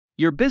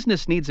Your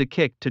business needs a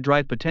kick to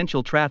drive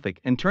potential traffic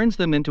and turns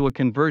them into a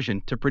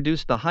conversion to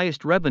produce the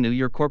highest revenue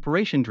your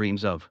corporation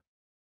dreams of.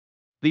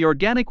 The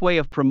organic way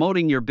of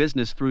promoting your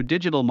business through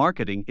digital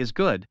marketing is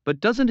good,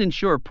 but doesn't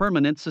ensure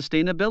permanent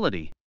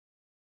sustainability.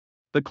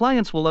 The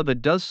clients will love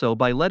it does so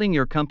by letting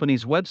your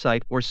company's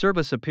website or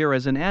service appear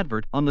as an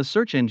advert on the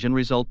search engine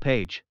result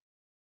page.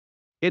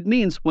 It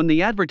means when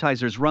the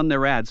advertisers run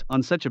their ads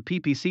on such a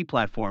PPC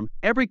platform,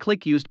 every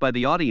click used by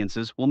the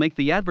audiences will make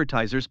the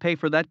advertisers pay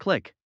for that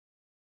click.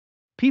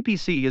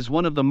 PPC is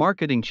one of the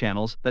marketing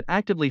channels that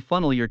actively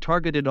funnel your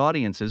targeted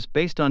audiences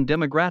based on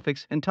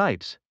demographics and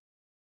types.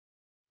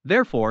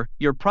 Therefore,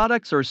 your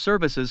products or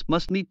services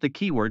must meet the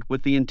keyword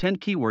with the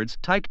intent keywords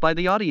typed by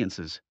the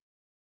audiences.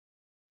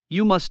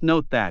 You must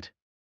note that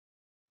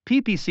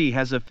PPC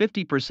has a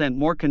 50%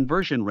 more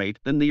conversion rate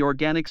than the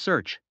organic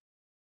search.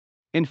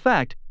 In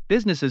fact,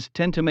 businesses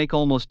tend to make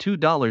almost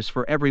 $2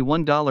 for every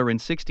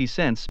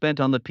 $1.60 spent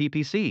on the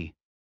PPC.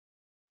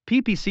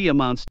 PPC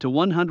amounts to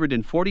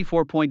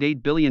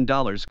 $144.8 billion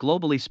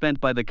globally spent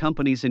by the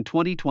companies in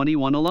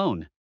 2021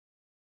 alone.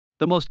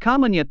 The most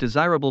common yet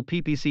desirable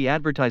PPC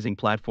advertising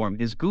platform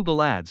is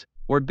Google Ads,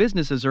 where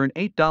businesses earn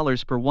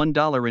 $8 per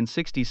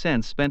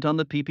 $1.60 spent on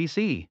the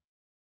PPC.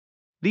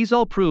 These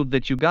all prove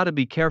that you gotta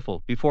be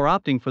careful before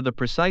opting for the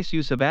precise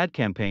use of ad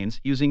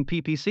campaigns using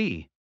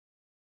PPC.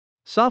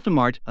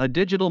 Softnmart, a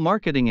digital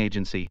marketing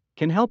agency,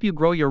 can help you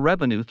grow your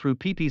revenue through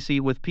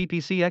PPC with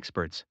PPC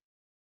experts.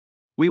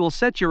 We will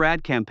set your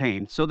ad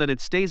campaign so that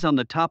it stays on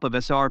the top of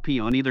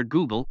SRP on either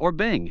Google or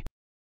Bing.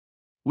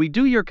 We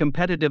do your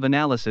competitive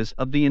analysis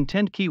of the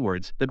intent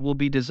keywords that will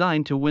be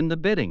designed to win the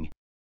bidding.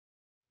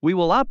 We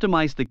will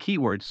optimize the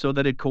keyword so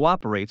that it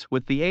cooperates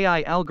with the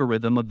AI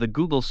algorithm of the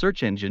Google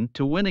search engine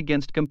to win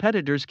against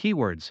competitors'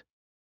 keywords.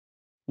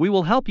 We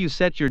will help you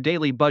set your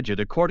daily budget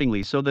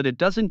accordingly so that it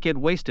doesn't get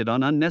wasted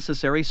on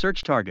unnecessary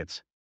search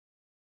targets.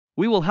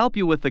 We will help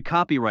you with the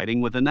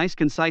copywriting with a nice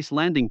concise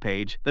landing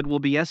page that will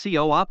be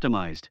SEO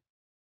optimized.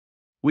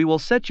 We will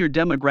set your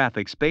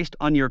demographics based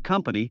on your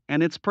company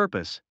and its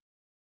purpose.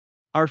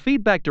 Our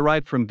feedback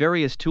derived from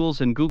various tools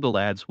and Google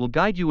Ads will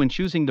guide you in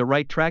choosing the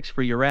right tracks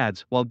for your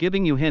ads while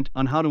giving you a hint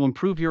on how to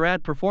improve your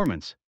ad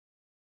performance.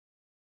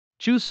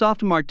 Choose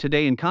Softnmart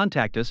today and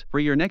contact us for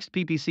your next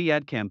PPC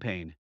ad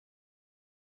campaign.